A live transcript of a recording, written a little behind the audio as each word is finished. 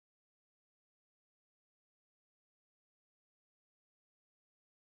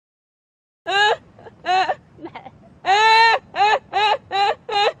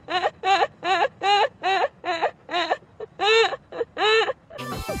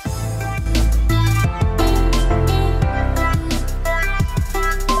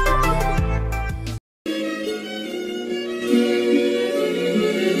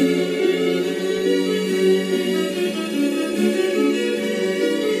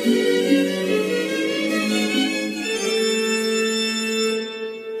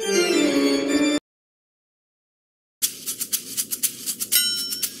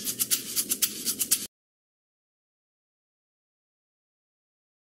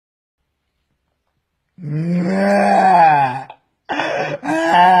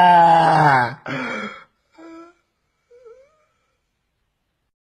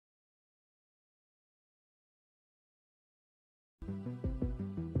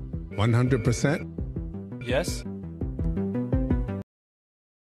$100%? Yes.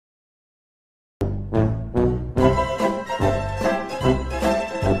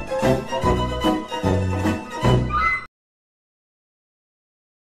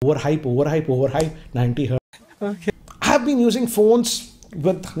 Overhype, 90 hertz. Okay. I have been using phones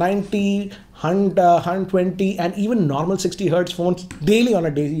with 90, 120 and even normal 60 hertz phones daily on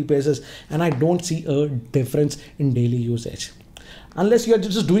a daily basis, and I don't see a difference in daily usage. Unless you're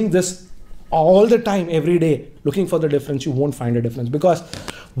just doing this all the time, every day, looking for the difference, you won't find a difference, because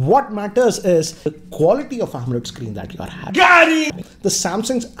what matters is the quality of AMOLED screen that you are having. Got it! The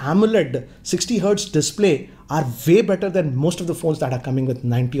Samsung's AMOLED 60 hertz display are way better than most of the phones that are coming with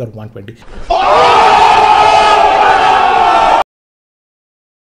 90 or 120.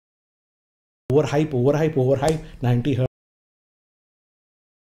 Overhype, 90 hertz.